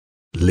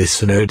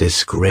Listener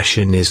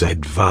discretion is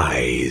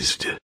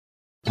advised.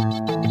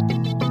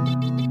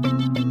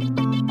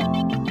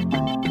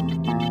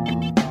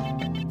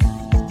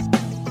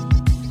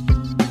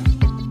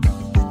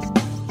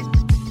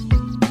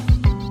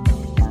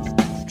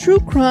 True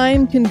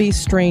crime can be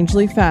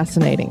strangely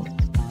fascinating.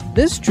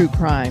 This true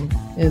crime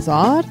is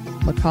odd,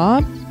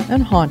 macabre,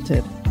 and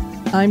haunted.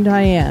 I'm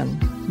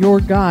Diane, your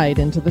guide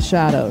into the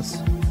shadows.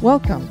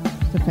 Welcome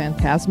to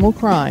Phantasmal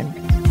Crime.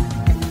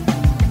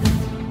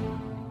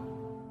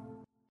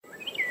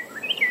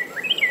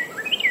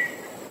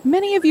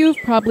 Many of you have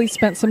probably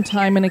spent some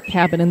time in a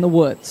cabin in the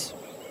woods,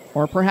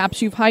 or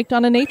perhaps you've hiked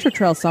on a nature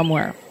trail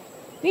somewhere.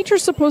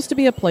 Nature's supposed to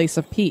be a place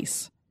of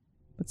peace,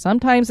 but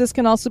sometimes this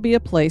can also be a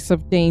place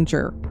of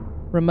danger.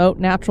 Remote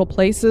natural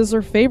places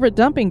are favorite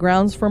dumping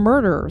grounds for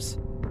murderers.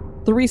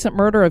 The recent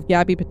murder of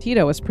Gabby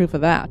Petito is proof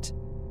of that.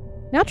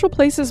 Natural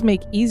places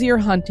make easier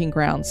hunting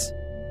grounds.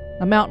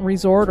 A mountain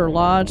resort or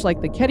lodge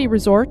like the Keddie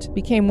Resort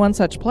became one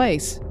such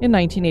place in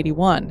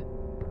 1981,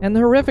 and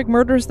the horrific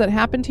murders that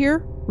happened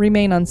here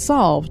remain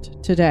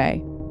unsolved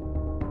today.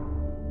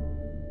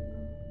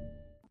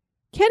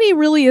 Keddie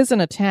really isn't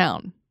a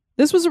town.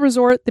 This was a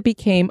resort that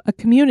became a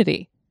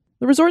community.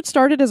 The resort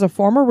started as a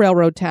former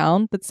railroad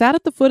town that sat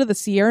at the foot of the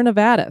Sierra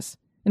Nevadas,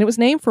 and it was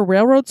named for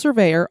railroad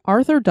surveyor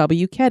Arthur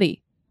W.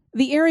 Keddie.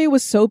 The area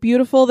was so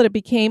beautiful that it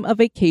became a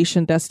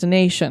vacation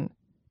destination.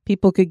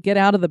 People could get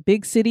out of the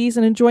big cities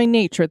and enjoy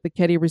nature at the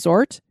Keddie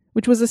Resort,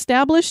 which was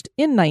established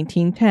in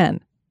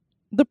 1910.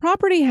 The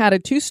property had a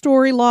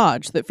 2-story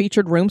lodge that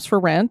featured rooms for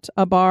rent,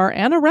 a bar,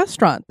 and a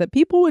restaurant that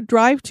people would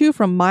drive to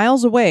from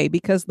miles away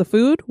because the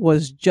food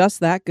was just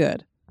that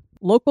good.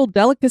 Local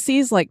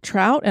delicacies like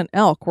trout and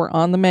elk were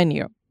on the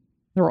menu.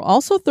 There were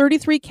also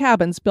 33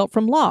 cabins built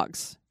from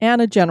logs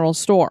and a general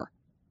store.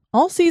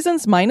 All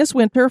seasons minus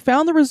winter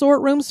found the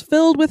resort rooms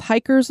filled with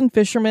hikers and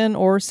fishermen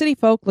or city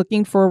folk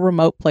looking for a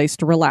remote place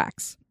to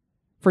relax.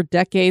 For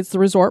decades, the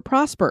resort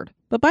prospered,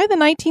 but by the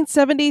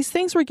 1970s,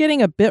 things were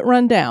getting a bit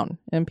run down,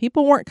 and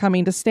people weren't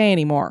coming to stay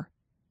anymore.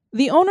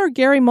 The owner,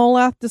 Gary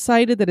Molath,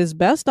 decided that his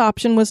best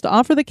option was to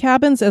offer the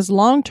cabins as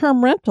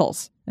long-term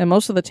rentals, and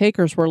most of the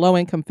takers were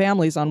low-income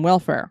families on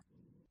welfare.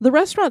 The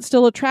restaurant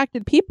still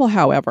attracted people,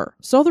 however,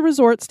 so the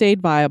resort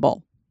stayed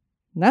viable.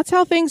 And that's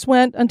how things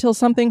went until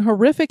something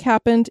horrific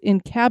happened in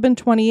Cabin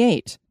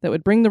 28 that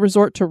would bring the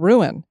resort to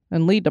ruin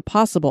and lead to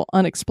possible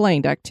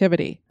unexplained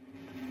activity.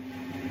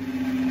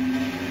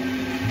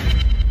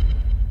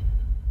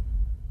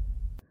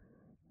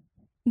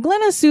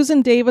 Glenna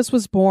Susan Davis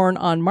was born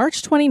on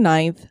March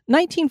 29,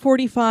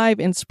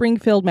 1945 in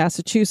Springfield,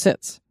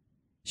 Massachusetts.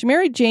 She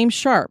married James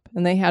Sharp,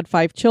 and they had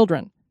 5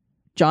 children: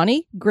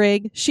 Johnny,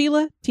 Greg,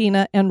 Sheila,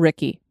 Tina, and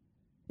Ricky.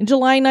 In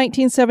July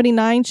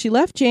 1979, she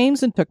left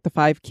James and took the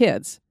 5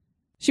 kids.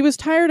 She was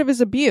tired of his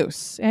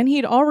abuse, and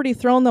he'd already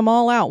thrown them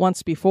all out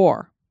once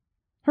before.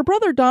 Her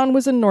brother Don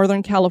was in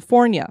Northern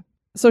California,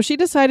 so she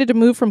decided to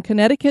move from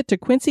Connecticut to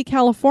Quincy,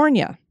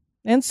 California,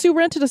 and Sue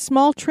rented a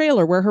small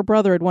trailer where her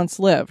brother had once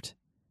lived.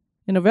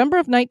 In November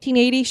of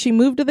 1980, she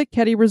moved to the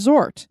Keddie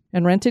Resort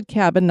and rented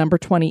cabin number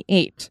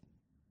 28.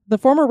 The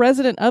former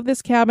resident of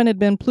this cabin had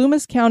been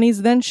Plumas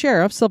County's then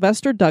Sheriff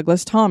Sylvester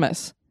Douglas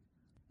Thomas.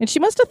 And she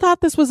must have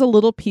thought this was a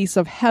little piece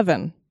of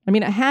heaven. I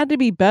mean, it had to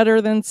be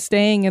better than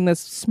staying in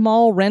this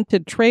small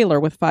rented trailer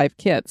with 5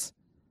 kids.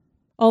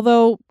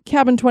 Although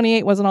Cabin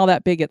 28 wasn't all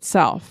that big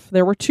itself.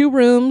 There were 2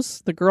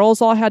 rooms. The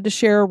girls all had to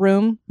share a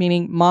room,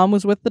 meaning mom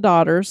was with the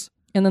daughters,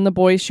 and then the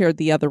boys shared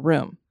the other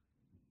room.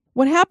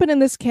 What happened in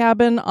this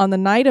cabin on the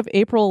night of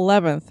April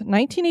 11th,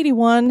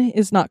 1981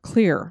 is not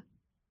clear.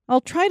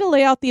 I'll try to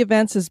lay out the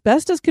events as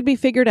best as could be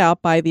figured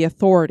out by the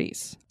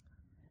authorities.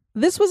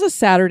 This was a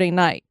Saturday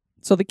night,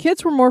 so the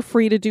kids were more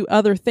free to do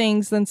other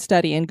things than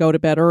study and go to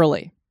bed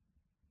early.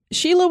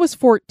 Sheila was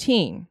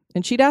 14,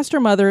 and she'd asked her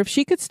mother if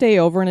she could stay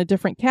over in a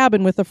different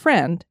cabin with a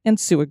friend,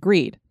 and Sue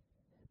agreed.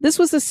 This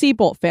was the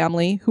Seabolt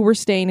family who were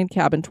staying in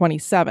cabin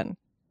 27.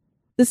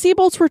 The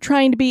Seabolts were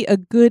trying to be a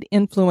good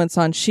influence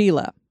on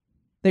Sheila.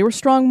 They were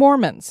strong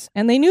Mormons,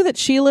 and they knew that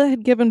Sheila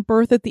had given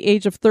birth at the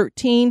age of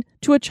 13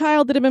 to a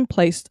child that had been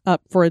placed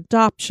up for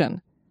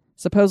adoption.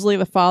 Supposedly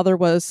the father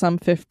was some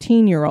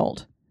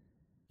 15-year-old.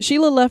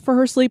 Sheila left for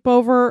her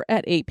sleepover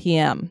at 8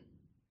 p.m.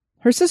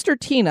 Her sister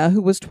Tina,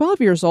 who was 12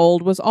 years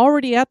old, was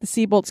already at the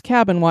Seabolts'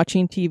 cabin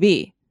watching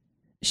TV.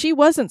 She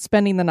wasn't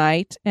spending the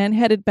night and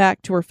headed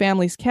back to her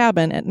family's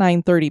cabin at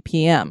 9:30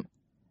 p.m.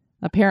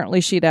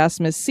 Apparently she'd asked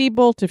Miss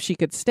Seabolt if she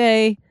could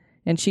stay,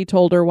 and she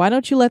told her, "Why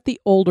don't you let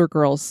the older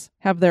girls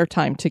have their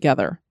time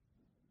together?"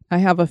 I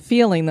have a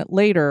feeling that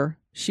later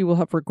she will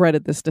have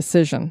regretted this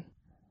decision.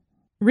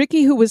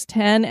 Ricky, who was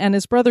 10, and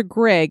his brother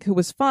Greg, who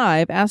was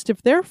 5, asked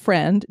if their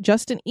friend,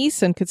 Justin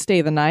Eason, could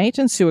stay the night,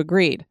 and Sue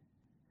agreed.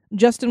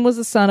 Justin was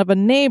the son of a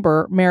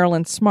neighbor,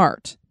 Marilyn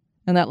Smart,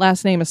 and that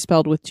last name is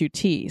spelled with 2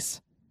 T's.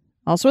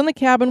 Also in the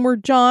cabin were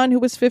John, who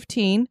was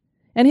 15,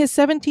 and his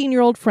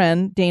 17-year-old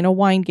friend, Dana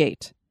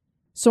Weingate.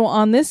 So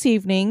on this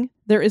evening,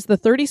 there is the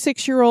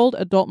 36-year-old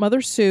adult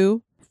mother,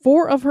 Sue,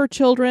 4 of her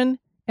children,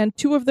 and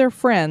 2 of their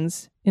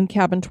friends in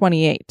cabin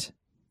 28.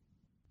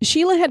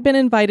 Sheila had been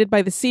invited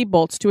by the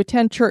Seabolts to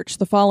attend church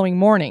the following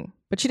morning,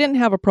 but she didn't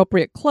have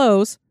appropriate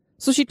clothes,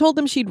 so she told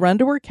them she'd run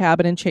to her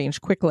cabin and change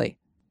quickly.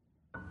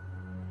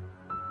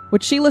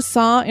 What Sheila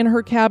saw in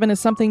her cabin is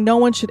something no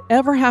one should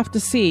ever have to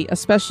see,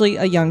 especially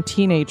a young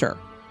teenager.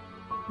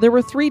 There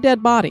were 3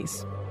 dead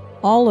bodies,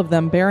 all of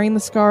them bearing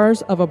the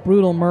scars of a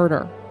brutal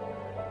murder.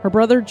 Her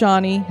brother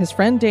Johnny, his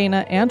friend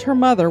Dana, and her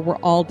mother were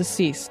all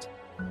deceased,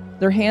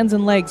 their hands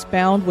and legs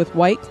bound with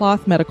white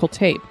cloth medical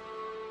tape.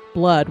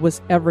 Blood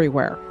was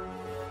everywhere.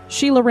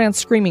 Sheila ran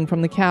screaming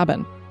from the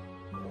cabin.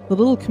 The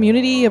little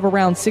community of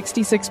around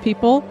 66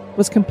 people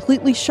was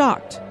completely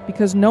shocked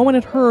because no one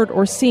had heard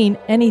or seen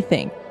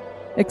anything,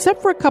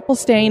 except for a couple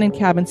staying in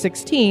cabin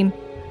 16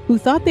 who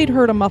thought they'd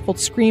heard a muffled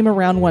scream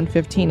around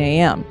 1:15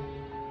 a.m.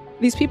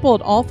 These people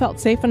had all felt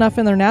safe enough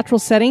in their natural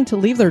setting to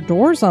leave their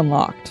doors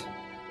unlocked.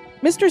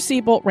 Mr.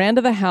 Seabolt ran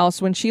to the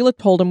house when Sheila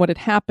told him what had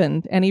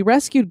happened, and he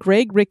rescued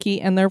Greg, Ricky,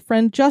 and their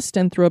friend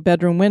Justin through a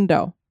bedroom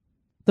window.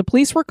 The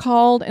police were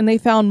called, and they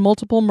found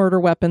multiple murder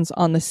weapons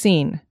on the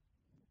scene.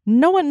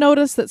 No one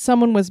noticed that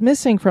someone was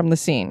missing from the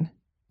scene.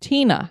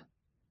 Tina.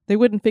 They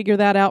wouldn't figure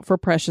that out for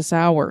precious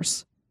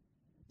hours.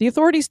 The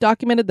authorities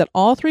documented that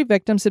all 3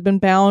 victims had been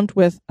bound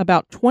with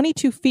about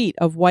 22 feet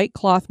of white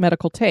cloth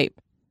medical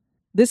tape.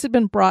 This had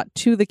been brought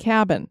to the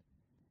cabin,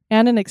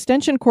 and an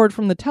extension cord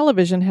from the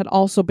television had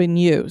also been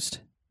used.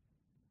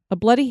 A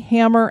bloody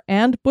hammer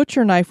and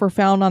butcher knife were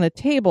found on a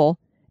table,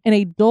 and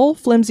a dull,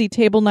 flimsy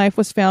table knife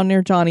was found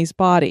near Johnny's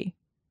body.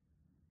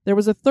 There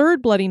was a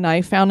 3rd bloody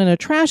knife found in a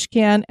trash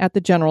can at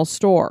the general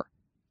store.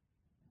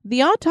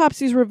 The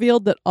autopsies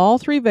revealed that all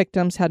 3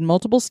 victims had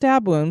multiple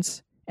stab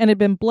wounds and had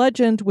been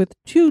bludgeoned with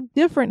 2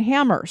 different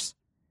hammers,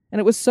 and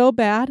it was so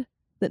bad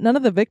that none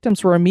of the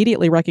victims were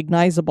immediately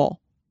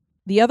recognizable.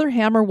 The other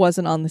hammer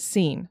wasn't on the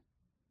scene.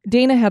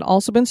 Dana had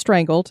also been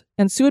strangled,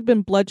 and Sue had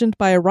been bludgeoned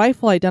by a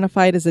rifle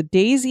identified as a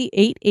Daisy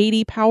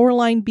 880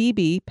 Powerline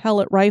BB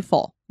pellet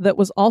rifle that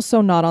was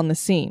also not on the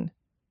scene.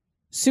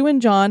 Sue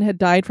and John had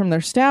died from their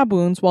stab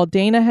wounds, while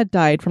Dana had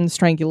died from the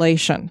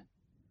strangulation.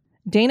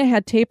 Dana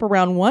had tape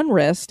around one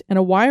wrist and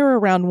a wire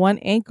around one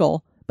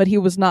ankle, but he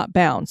was not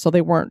bound, so they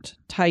weren't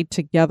tied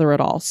together at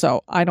all.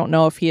 So I don't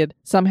know if he had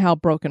somehow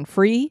broken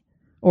free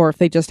or if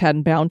they just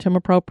hadn't bound him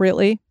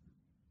appropriately.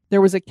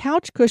 There was a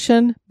couch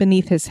cushion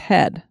beneath his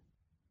head.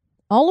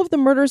 All of the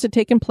murders had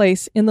taken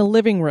place in the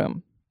living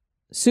room.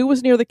 Sue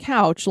was near the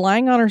couch,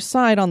 lying on her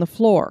side on the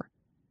floor.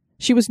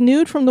 She was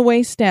nude from the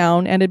waist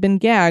down and had been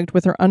gagged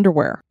with her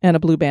underwear and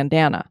a blue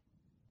bandana.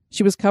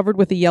 She was covered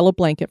with a yellow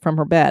blanket from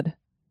her bed.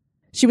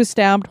 She was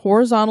stabbed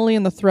horizontally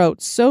in the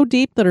throat so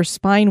deep that her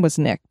spine was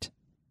nicked.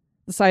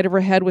 The side of her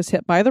head was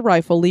hit by the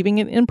rifle, leaving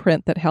an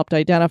imprint that helped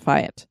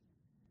identify it.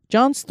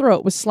 John's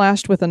throat was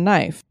slashed with a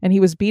knife, and he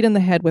was beat in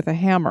the head with a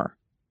hammer.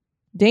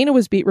 Dana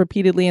was beat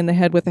repeatedly in the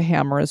head with a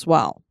hammer as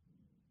well.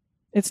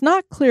 It's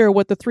not clear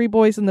what the 3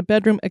 boys in the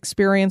bedroom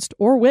experienced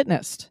or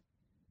witnessed.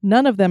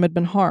 None of them had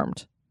been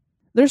harmed.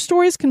 Their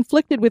stories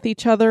conflicted with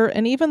each other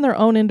and even their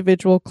own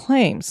individual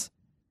claims.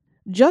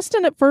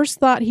 Justin at first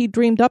thought he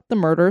dreamed up the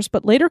murders,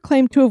 but later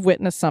claimed to have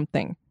witnessed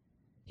something.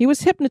 He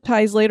was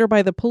hypnotized later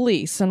by the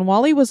police, and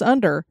while he was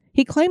under,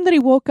 he claimed that he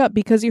woke up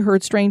because he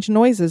heard strange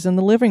noises in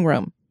the living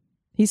room.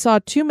 He saw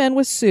 2 men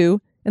with Sue,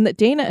 and that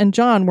Dana and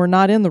John were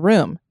not in the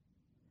room.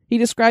 He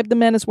described the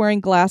men as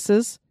wearing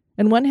glasses,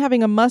 and one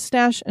having a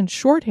mustache and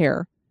short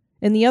hair,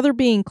 and the other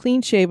being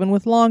clean-shaven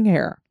with long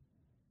hair.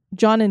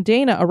 John and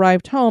Dana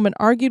arrived home and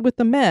argued with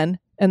the men,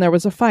 and there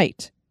was a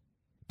fight.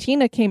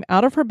 Tina came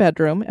out of her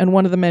bedroom, and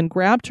one of the men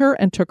grabbed her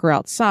and took her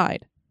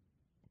outside.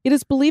 It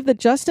is believed that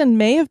Justin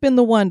may have been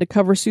the one to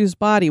cover Sue's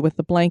body with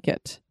the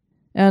blanket.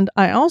 And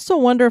I also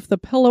wonder if the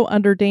pillow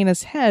under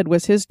Dana's head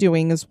was his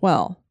doing as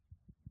well.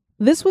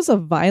 This was a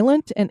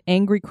violent and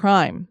angry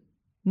crime.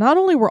 Not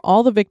only were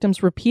all the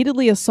victims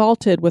repeatedly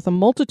assaulted with a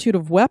multitude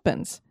of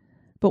weapons,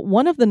 but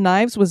one of the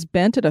knives was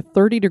bent at a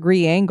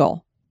 30-degree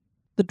angle.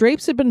 The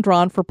drapes had been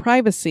drawn for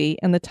privacy,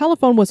 and the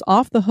telephone was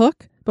off the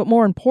hook, but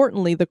more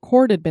importantly, the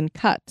cord had been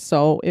cut,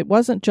 so it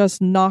wasn't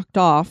just knocked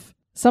off.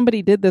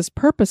 Somebody did this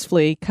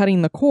purposefully,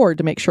 cutting the cord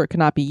to make sure it could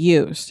not be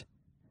used.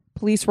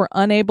 Police were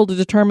unable to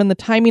determine the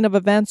timing of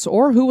events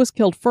or who was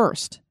killed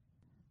first.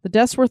 The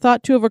deaths were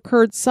thought to have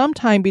occurred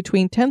sometime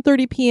between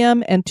 10:30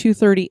 p.m. and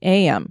 2:30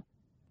 a.m.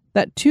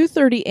 That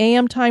 2:30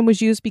 a.m. time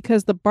was used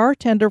because the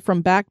bartender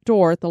from back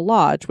door at the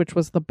lodge, which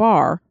was the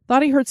bar,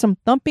 thought he heard some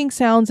thumping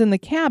sounds in the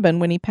cabin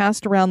when he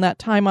passed around that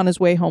time on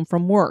his way home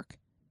from work.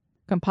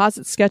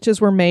 Composite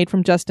sketches were made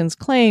from Justin's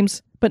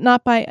claims, but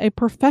not by a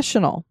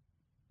professional.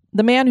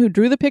 The man who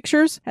drew the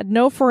pictures had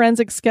no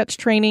forensic sketch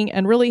training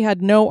and really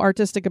had no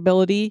artistic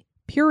ability,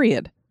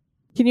 period.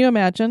 Can you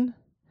imagine?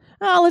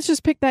 Let's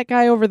just pick that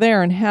guy over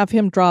there and have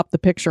him draw up the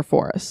picture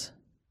for us.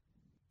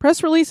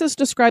 Press releases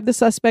described the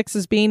suspects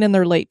as being in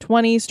their late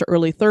 20s to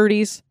early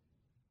 30s,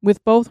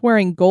 with both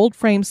wearing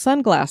gold-framed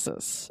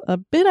sunglasses, a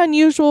bit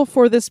unusual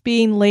for this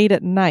being late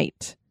at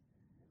night.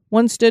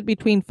 One stood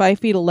between 5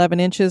 feet 11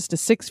 inches to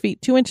 6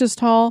 feet 2 inches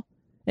tall,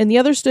 and the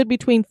other stood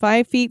between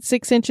 5 feet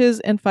 6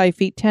 inches and 5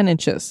 feet 10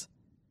 inches.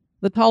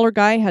 The taller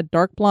guy had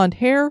dark blonde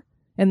hair,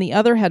 and the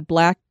other had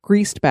black,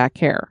 greased-back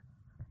hair.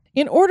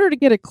 In order to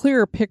get a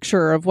clearer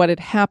picture of what had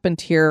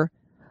happened here,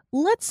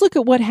 let's look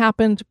at what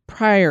happened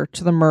prior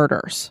to the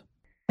murders.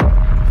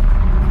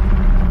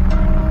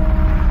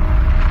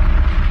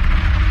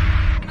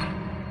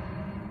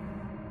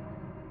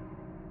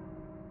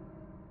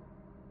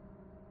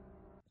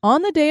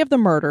 On the day of the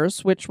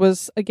murders, which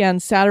was,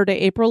 again, Saturday,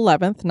 April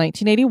 11th,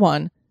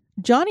 1981,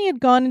 Johnny had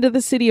gone into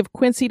the city of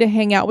Quincy to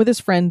hang out with his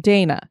friend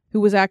Dana,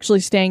 who was actually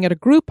staying at a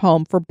group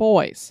home for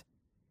boys.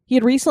 He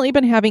had recently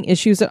been having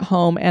issues at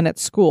home and at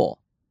school.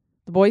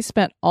 The boys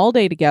spent all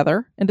day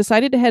together and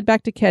decided to head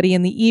back to Keddie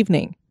in the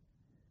evening.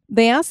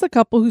 They asked the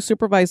couple who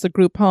supervised the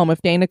group home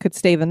if Dana could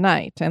stay the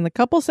night, and the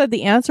couple said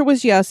the answer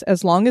was yes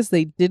as long as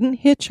they didn't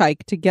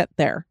hitchhike to get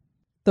there.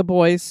 The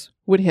boys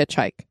would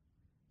hitchhike.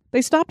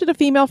 They stopped at a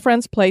female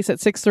friend's place at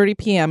 6:30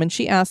 p.m. and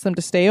she asked them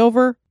to stay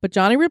over, but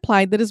Johnny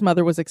replied that his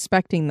mother was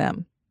expecting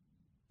them.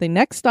 They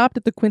next stopped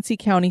at the Quincy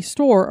County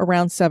store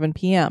around 7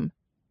 p.m.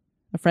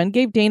 A friend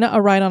gave Dana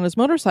a ride on his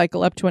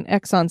motorcycle up to an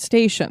Exxon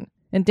station,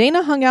 and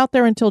Dana hung out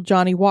there until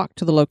Johnny walked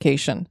to the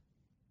location.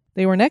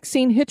 They were next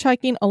seen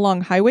hitchhiking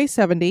along Highway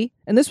 70,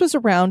 and this was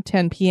around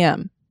 10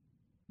 p.m.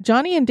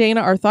 Johnny and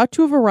Dana are thought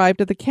to have arrived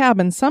at the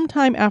cabin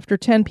sometime after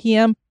 10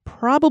 p.m.,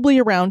 probably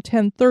around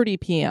 10:30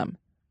 p.m.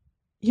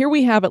 Here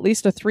we have at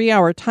least a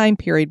 3-hour time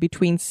period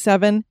between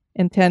 7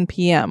 and 10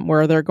 p.m.,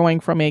 where they're going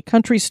from a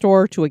country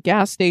store to a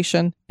gas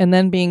station and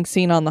then being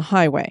seen on the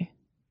highway.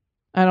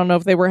 I don't know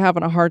if they were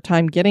having a hard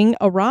time getting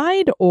a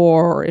ride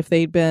or if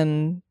they'd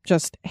been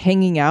just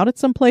hanging out at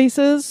some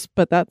places,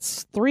 but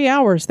that's 3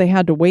 hours they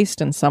had to waste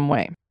in some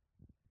way.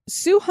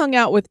 Sue hung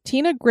out with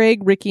Tina,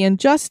 Greg, Ricky, and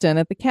Justin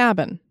at the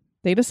cabin.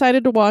 They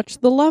decided to watch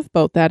The Love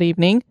Boat that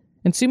evening,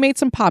 and Sue made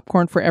some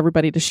popcorn for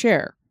everybody to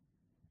share.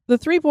 The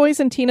three boys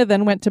and Tina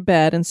then went to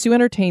bed, and Sue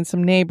entertained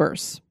some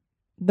neighbors.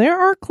 There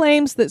are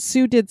claims that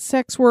Sue did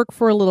sex work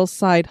for a little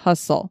side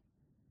hustle.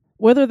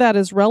 Whether that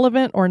is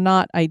relevant or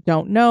not, I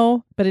don't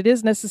know, but it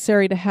is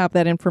necessary to have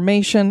that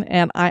information,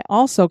 and I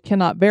also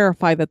cannot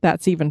verify that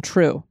that's even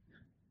true.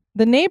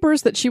 The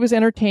neighbors that she was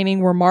entertaining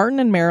were Martin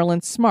and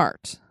Marilyn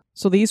Smart,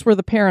 so these were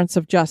the parents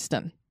of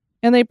Justin.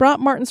 And they brought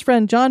Martin's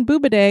friend John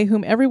Boubidet,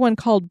 whom everyone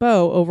called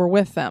Bo, over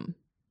with them.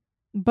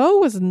 Bo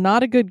was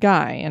not a good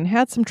guy and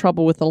had some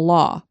trouble with the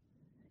law.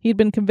 He'd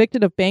been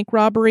convicted of bank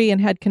robbery and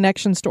had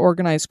connections to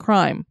organized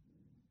crime.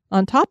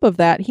 On top of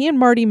that, he and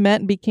Marty met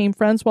and became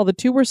friends while the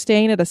two were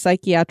staying at a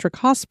psychiatric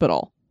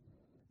hospital.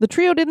 The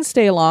trio didn't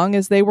stay long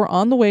as they were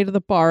on the way to the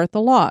bar at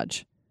the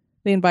lodge.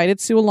 They invited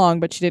Sue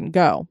along, but she didn't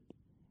go.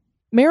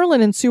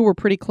 Marilyn and Sue were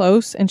pretty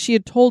close, and she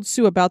had told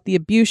Sue about the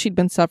abuse she'd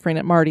been suffering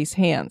at Marty's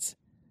hands.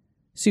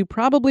 Sue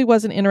probably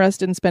wasn't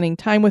interested in spending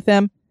time with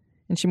them,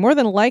 and she more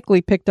than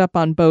likely picked up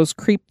on Bo's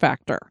creep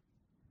factor.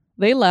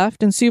 They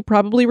left, and Sue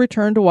probably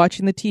returned to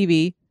watching the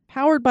TV,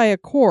 powered by a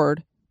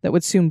cord that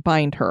would soon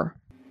bind her.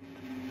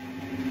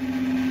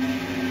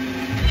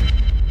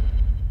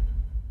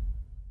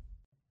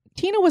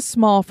 Tina was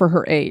small for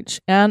her age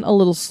and a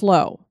little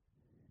slow.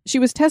 She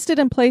was tested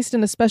and placed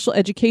in a special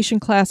education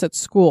class at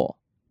school.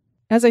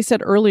 As I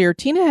said earlier,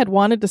 Tina had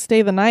wanted to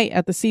stay the night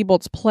at the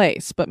Seabolt's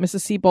place, but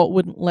Mrs. Seabolt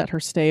wouldn't let her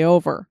stay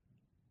over.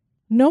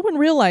 No one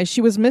realized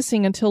she was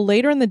missing until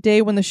later in the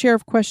day when the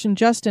sheriff questioned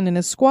Justin in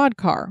his squad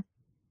car.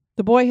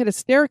 The boy had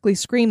hysterically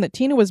screamed that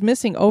Tina was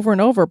missing over and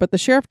over, but the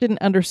sheriff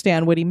didn't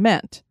understand what he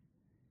meant.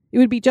 It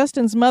would be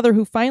Justin's mother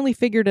who finally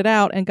figured it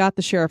out and got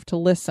the sheriff to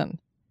listen.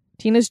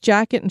 Tina's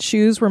jacket and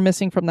shoes were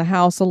missing from the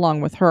house along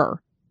with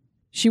her.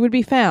 She would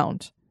be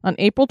found on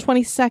April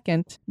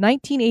 22nd,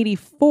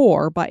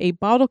 1984, by a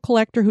bottle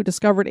collector who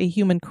discovered a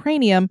human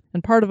cranium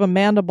and part of a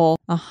mandible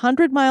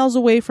 100 miles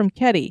away from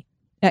Keddie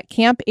at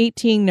Camp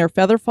 18 near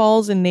Feather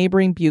Falls in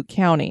neighboring Butte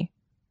County.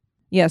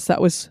 Yes,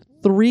 that was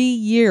 3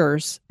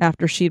 years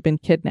after she'd been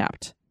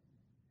kidnapped.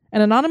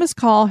 An anonymous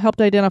call helped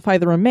identify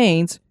the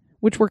remains,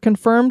 which were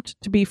confirmed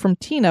to be from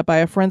Tina by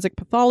a forensic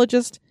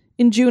pathologist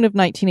in June of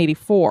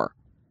 1984.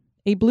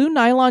 A blue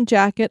nylon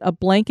jacket, a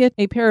blanket,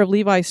 a pair of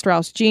Levi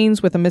Strauss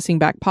jeans with a missing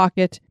back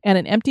pocket, and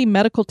an empty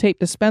medical tape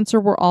dispenser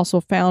were also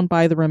found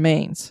by the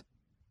remains.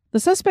 The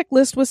suspect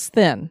list was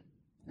thin.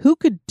 Who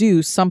could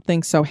do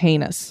something so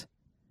heinous?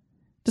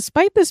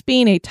 Despite this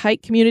being a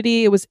tight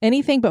community, it was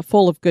anything but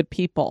full of good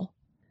people.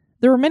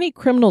 There were many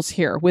criminals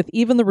here, with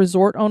even the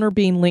resort owner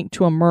being linked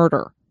to a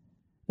murder.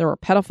 There were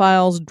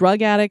pedophiles,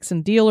 drug addicts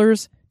and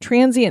dealers,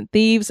 transient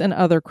thieves, and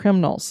other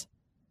criminals.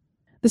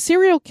 The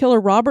serial killer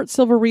Robert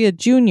Silveria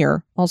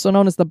Jr., also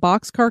known as the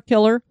Boxcar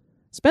Killer,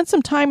 spent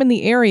some time in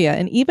the area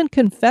and even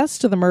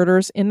confessed to the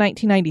murders in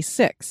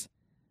 1996.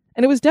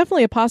 And it was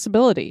definitely a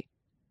possibility.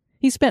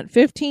 He spent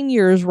 15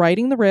 years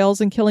riding the rails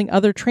and killing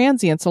other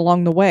transients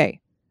along the way.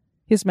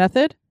 His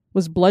method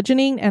was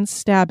bludgeoning and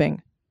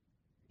stabbing.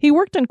 He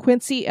worked in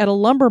Quincy at a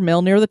lumber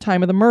mill near the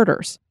time of the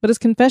murders, but his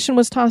confession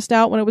was tossed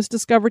out when it was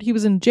discovered he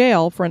was in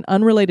jail for an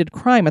unrelated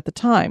crime at the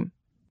time.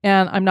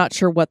 And I'm not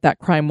sure what that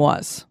crime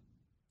was.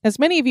 As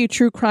many of you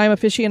true crime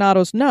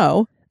aficionados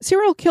know,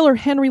 serial killer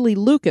Henry Lee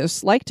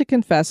Lucas liked to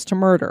confess to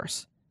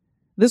murders.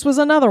 This was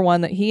another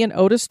one that he and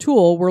Otis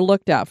Toole were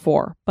looked at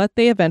for, but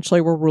they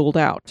eventually were ruled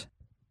out.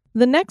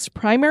 The next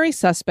primary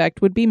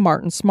suspect would be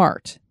Martin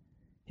Smart.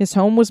 His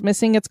home was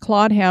missing its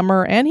clawed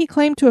hammer, and he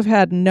claimed to have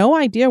had no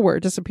idea where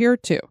it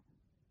disappeared to.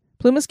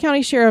 Plumas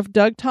County Sheriff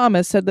Doug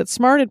Thomas said that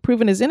Smart had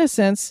proven his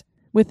innocence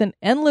with an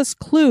endless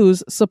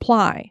clues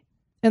supply.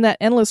 And that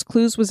endless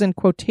clues was in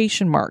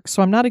quotation marks,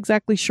 so I'm not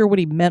exactly sure what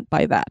he meant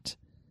by that.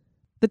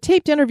 The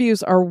taped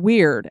interviews are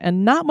weird,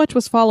 and not much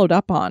was followed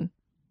up on.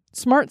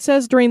 Smart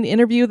says during the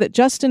interview that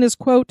Justin is,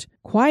 quote,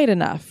 quiet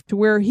enough to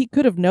where he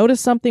could have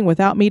noticed something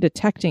without me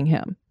detecting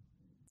him.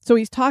 So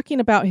he's talking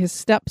about his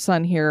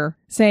stepson here,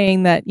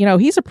 saying that,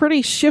 he's a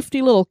pretty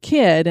shifty little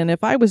kid, and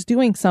if I was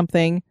doing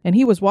something and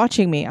he was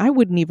watching me, I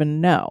wouldn't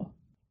even know.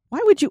 Why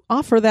would you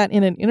offer that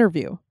in an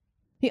interview?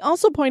 He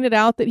also pointed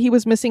out that he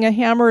was missing a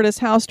hammer at his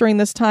house during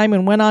this time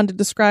and went on to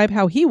describe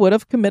how he would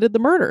have committed the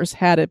murders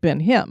had it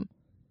been him.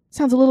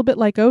 Sounds a little bit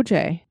like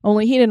O.J.,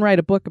 only he didn't write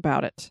a book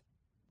about it.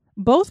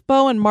 Both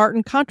Bo and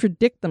Martin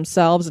contradict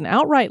themselves and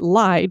outright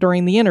lie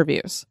during the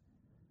interviews.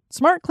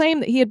 Smart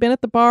claimed that he had been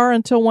at the bar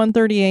until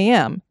 1:30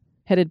 a.m.,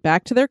 headed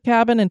back to their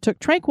cabin and took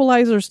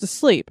tranquilizers to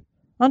sleep,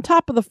 on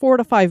top of the 4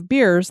 to 5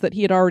 beers that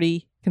he had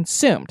already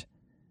consumed.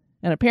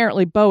 And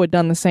apparently Bo had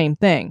done the same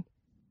thing.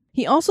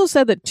 He also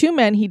said that 2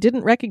 men he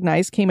didn't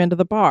recognize came into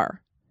the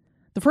bar.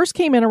 The first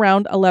came in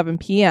around 11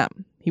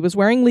 p.m. He was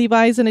wearing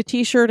Levi's and a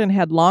t-shirt and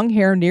had long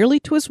hair nearly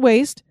to his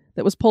waist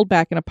that was pulled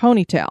back in a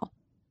ponytail.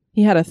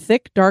 He had a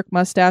thick, dark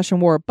mustache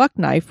and wore a buck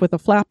knife with a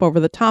flap over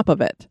the top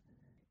of it.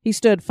 He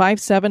stood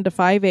 5'7" to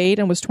 5'8"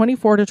 and was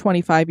 24 to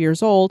 25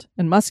 years old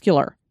and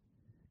muscular.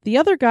 The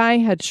other guy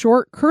had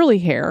short, curly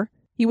hair.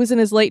 He was in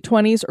his late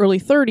 20s,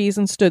 early 30s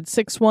and stood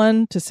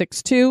 6'1" to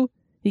 6'2".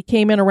 He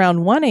came in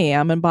around 1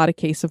 a.m. and bought a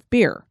case of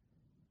beer.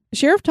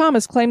 Sheriff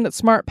Thomas claimed that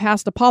Smart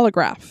passed a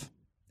polygraph,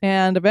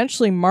 and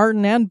eventually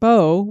Martin and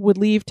Bo would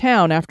leave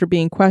town after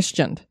being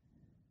questioned.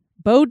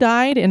 Bo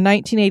died in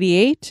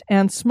 1988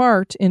 and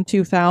Smart in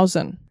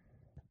 2000.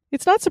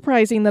 It's not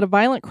surprising that a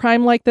violent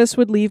crime like this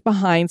would leave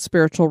behind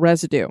spiritual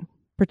residue,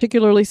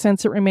 particularly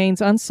since it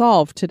remains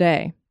unsolved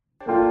today.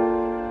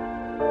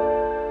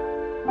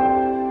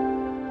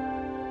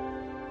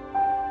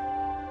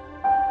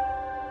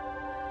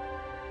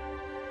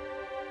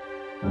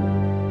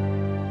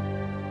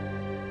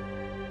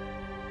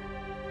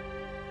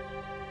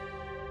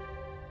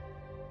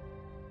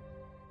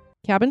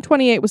 Cabin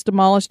 28 was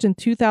demolished in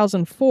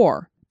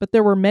 2004, but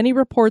there were many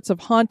reports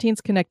of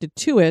hauntings connected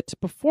to it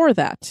before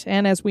that,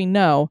 and as we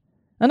know,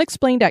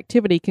 unexplained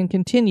activity can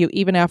continue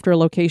even after a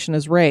location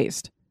is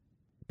razed.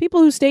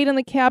 People who stayed in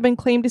the cabin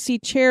claimed to see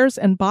chairs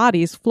and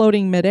bodies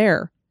floating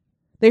midair.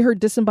 They heard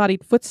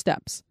disembodied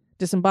footsteps,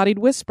 disembodied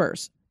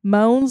whispers,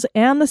 moans,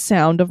 and the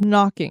sound of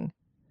knocking.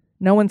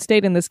 No one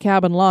stayed in this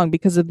cabin long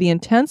because of the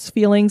intense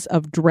feelings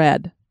of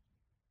dread.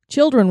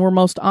 Children were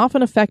most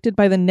often affected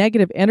by the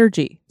negative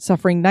energy,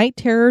 suffering night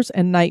terrors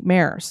and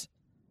nightmares.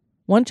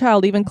 One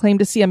child even claimed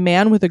to see a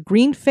man with a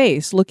green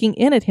face looking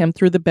in at him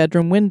through the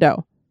bedroom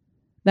window.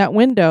 That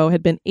window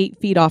had been 8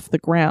 feet off the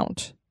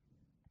ground.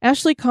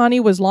 Ashley Connie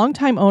was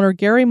longtime owner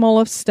Gary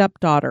Moloff's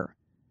stepdaughter.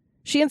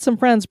 She and some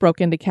friends broke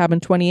into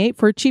Cabin 28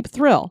 for a cheap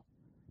thrill,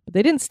 but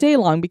they didn't stay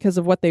long because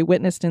of what they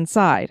witnessed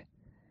inside.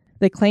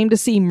 They claimed to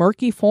see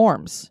murky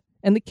forms,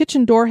 and the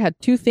kitchen door had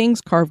 2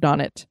 things carved on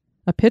it: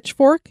 a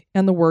pitchfork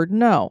and the word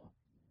no.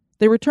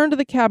 They returned to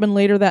the cabin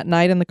later that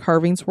night and the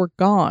carvings were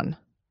gone.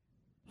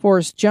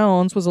 Forrest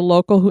Jones was a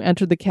local who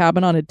entered the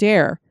cabin on a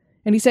dare,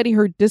 and he said he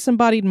heard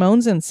disembodied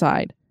moans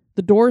inside.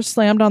 The doors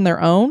slammed on their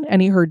own,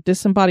 and he heard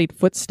disembodied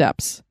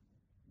footsteps.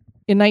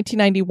 In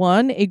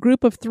 1991, a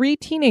group of 3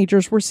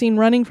 teenagers were seen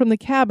running from the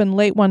cabin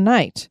late one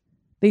night.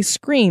 They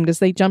screamed as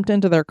they jumped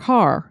into their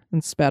car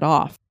and sped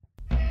off.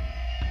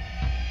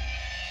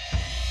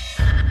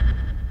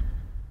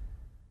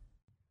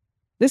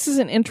 This is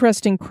an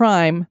interesting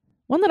crime,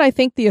 one that I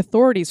think the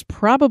authorities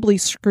probably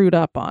screwed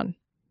up on.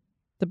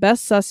 The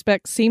best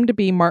suspects seemed to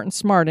be Martin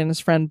Smart and his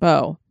friend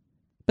Bo.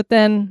 But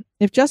then,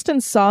 if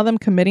Justin saw them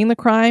committing the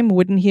crime,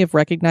 wouldn't he have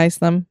recognized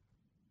them?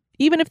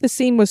 Even if the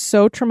scene was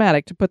so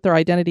traumatic to put their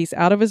identities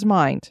out of his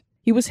mind,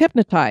 he was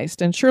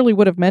hypnotized and surely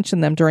would have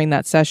mentioned them during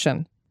that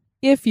session.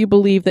 If you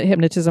believe that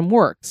hypnotism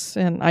works,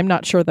 and I'm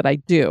not sure that I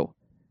do.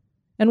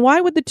 And why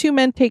would the 2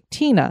 men take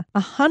Tina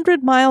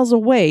 100 miles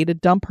away to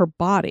dump her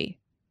body?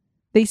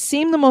 They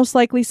seem the most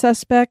likely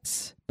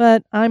suspects,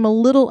 but I'm a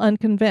little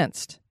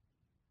unconvinced.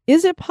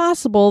 Is it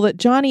possible that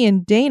Johnny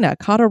and Dana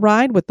caught a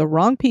ride with the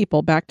wrong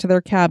people back to their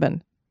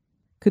cabin?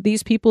 Could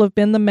these people have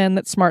been the men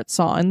that Smart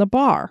saw in the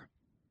bar?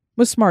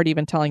 Was Smart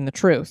even telling the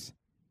truth?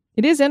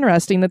 It is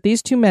interesting that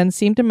these 2 men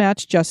seem to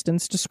match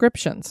Justin's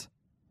descriptions.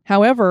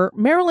 However,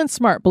 Marilyn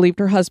Smart believed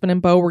her husband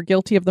and Bo were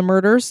guilty of the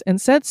murders and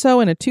said so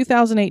in a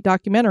 2008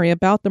 documentary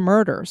about the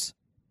murders.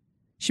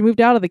 She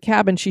moved out of the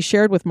cabin she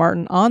shared with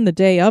Martin on the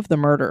day of the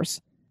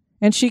murders,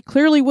 and she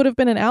clearly would have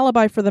been an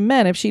alibi for the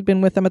men if she'd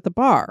been with them at the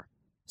bar.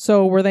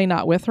 So were they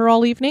not with her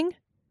all evening?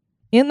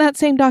 In that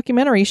same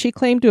documentary, she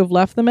claimed to have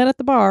left the men at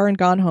the bar and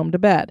gone home to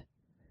bed.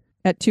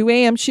 At 2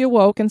 a.m., she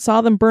awoke and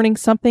saw them burning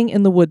something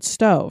in the wood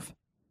stove.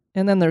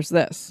 And then there's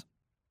this.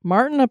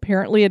 Martin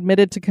apparently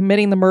admitted to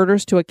committing the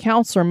murders to a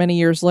counselor many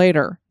years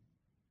later.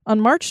 On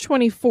March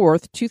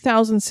 24th,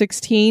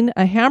 2016,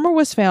 a hammer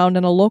was found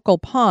in a local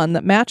pond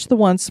that matched the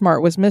one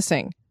Smart was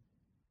missing.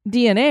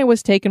 DNA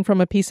was taken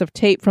from a piece of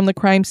tape from the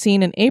crime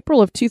scene in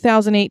April of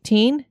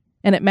 2018,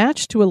 and it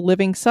matched to a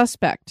living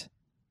suspect.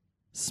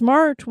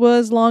 Smart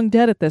was long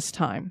dead at this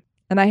time,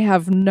 and I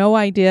have no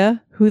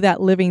idea who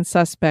that living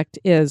suspect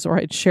is, or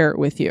I'd share it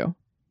with you.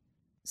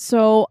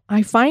 So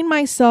I find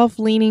myself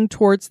leaning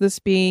towards this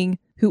being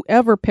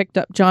whoever picked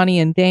up Johnny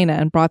and Dana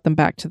and brought them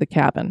back to the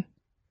cabin.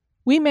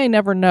 We may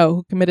never know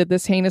who committed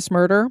this heinous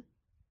murder.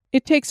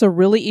 It takes a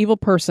really evil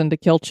person to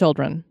kill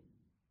children.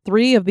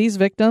 3 of these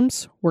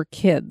victims were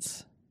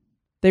kids.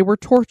 They were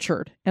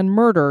tortured and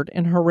murdered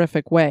in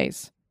horrific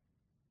ways.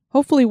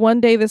 Hopefully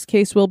one day this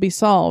case will be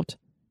solved,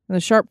 and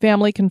the Sharp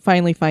family can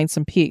finally find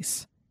some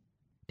peace.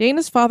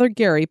 Dana's father,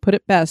 Gary, put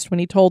it best when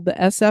he told the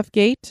SF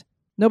Gate,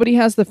 "Nobody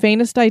has the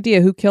faintest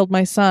idea who killed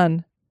my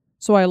son,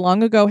 so I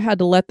long ago had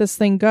to let this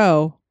thing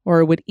go, or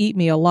it would eat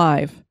me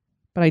alive.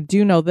 But I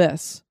do know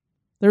this.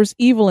 There's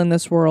evil in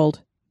this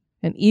world,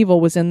 and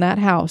evil was in that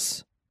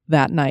house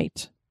that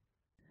night."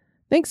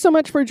 Thanks so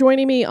much for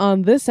joining me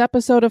on this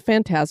episode of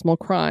Phantasmal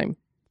Crime.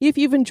 If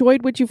you've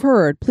enjoyed what you've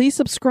heard, please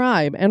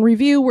subscribe and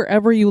review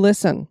wherever you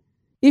listen.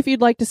 If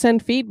you'd like to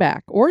send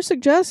feedback or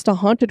suggest a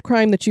haunted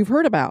crime that you've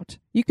heard about,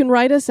 you can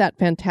write us at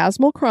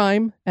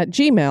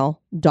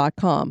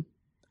phantasmalcrime@gmail.com.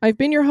 I've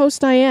been your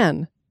host,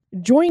 Diane.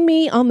 Join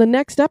me on the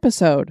next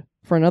episode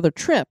for another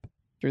trip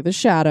through the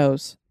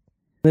shadows.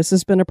 This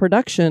has been a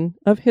production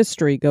of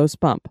History Goes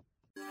Bump.